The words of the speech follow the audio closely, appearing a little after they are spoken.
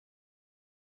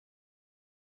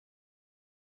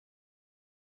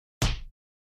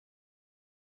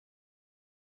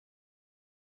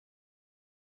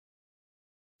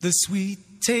the sweet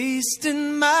taste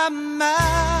in my mouth,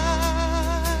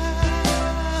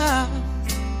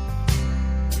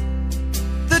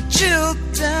 the chill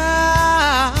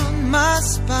down my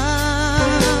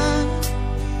spine.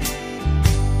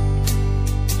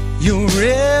 You're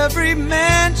every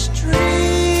man's dream,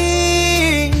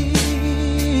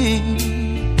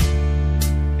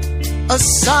 a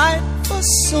sight for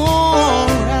sore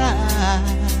eyes.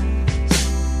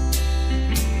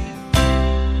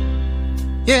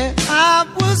 Yeah, I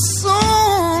was so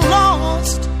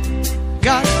lost,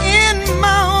 got in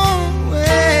my own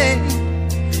way.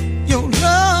 Your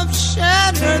love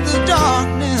shattered the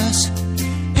darkness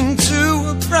into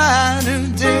a brighter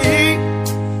day.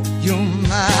 You're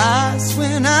my eyes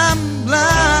when I'm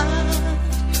blind,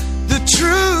 the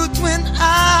truth when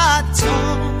I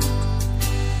talk.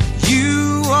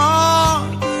 You are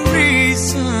the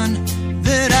reason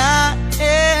that I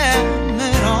am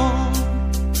at all.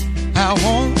 I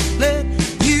won't let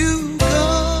you go.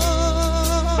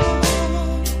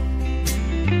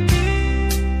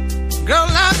 Girl,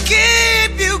 I'll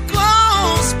keep you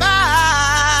close by.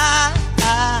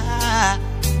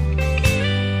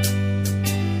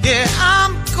 Yeah,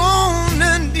 I'm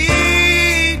gonna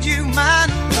need you, my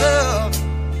love.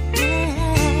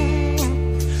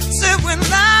 So when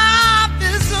life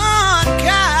is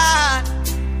unkind,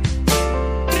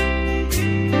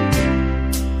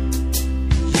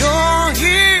 you're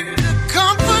here to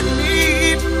comfort me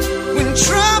when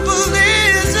trouble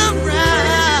is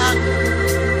around.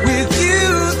 With you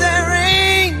there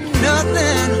ain't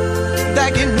nothing that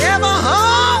can ever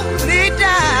hold me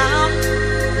down.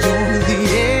 You're the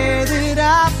air that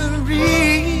I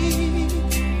breathe,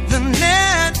 the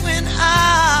net when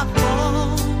I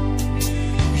fall.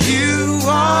 You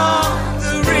are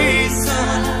the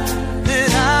reason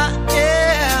that I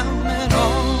am at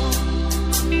all.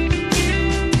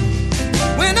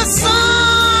 When the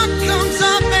sun comes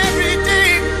up every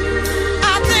day,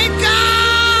 I thank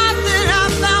God that I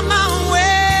found my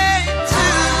way to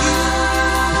you.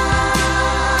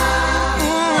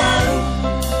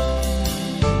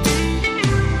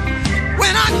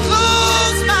 When I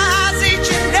close my eyes each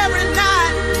and every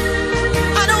night,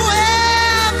 I know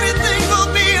everything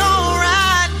will be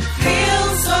alright.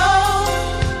 Feels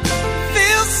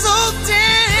so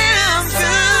damn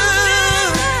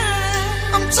good.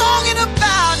 I'm talking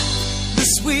about the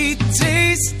sweet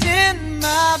taste in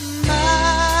my mouth,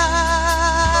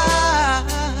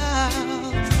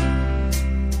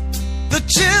 the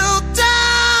chill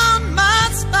down my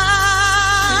spine.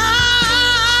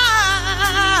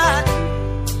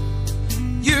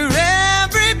 You're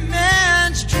every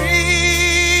man's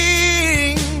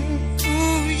dream.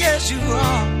 Ooh, yes you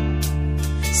are.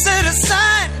 Set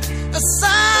aside for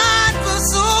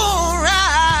sore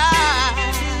eyes.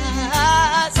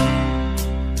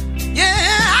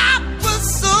 Yeah, I was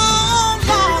so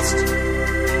lost,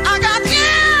 I got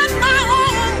in my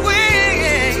own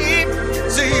way.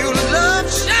 So your love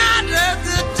shattered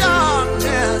the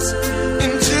darkness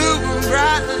into a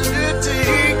brighter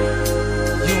day.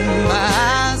 You're my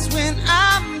eyes when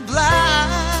I'm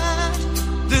blind,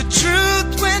 the truth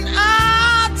when I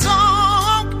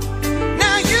talk.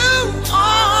 Now you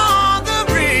are the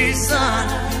reason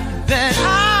that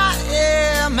I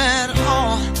am at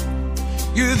all.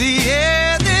 You're the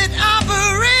air that I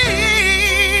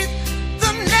breathe,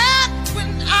 the net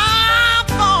when I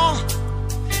fall.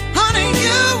 Honey,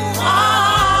 you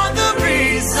are the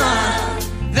reason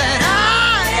that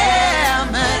I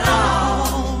am at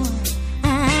all.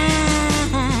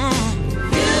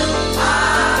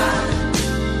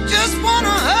 Just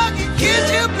wanna hug and kiss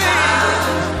you, baby.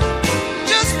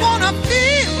 Just wanna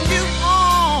feel you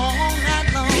all night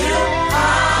long. You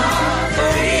are the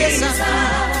reason.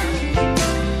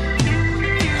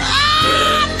 I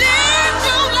need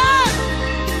your love.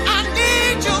 I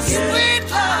need your sweet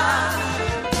love.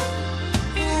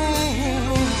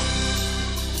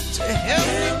 To help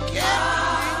me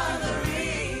get the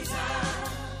reason.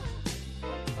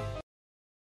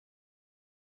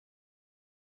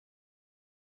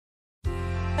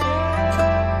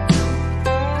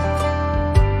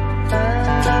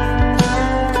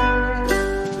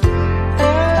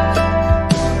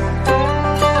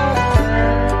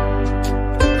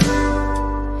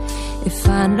 If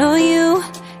I know you,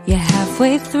 you're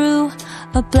halfway through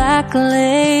a black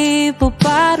label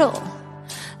bottle.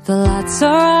 The lights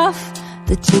are off,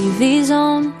 the TV's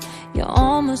on, you're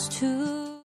almost too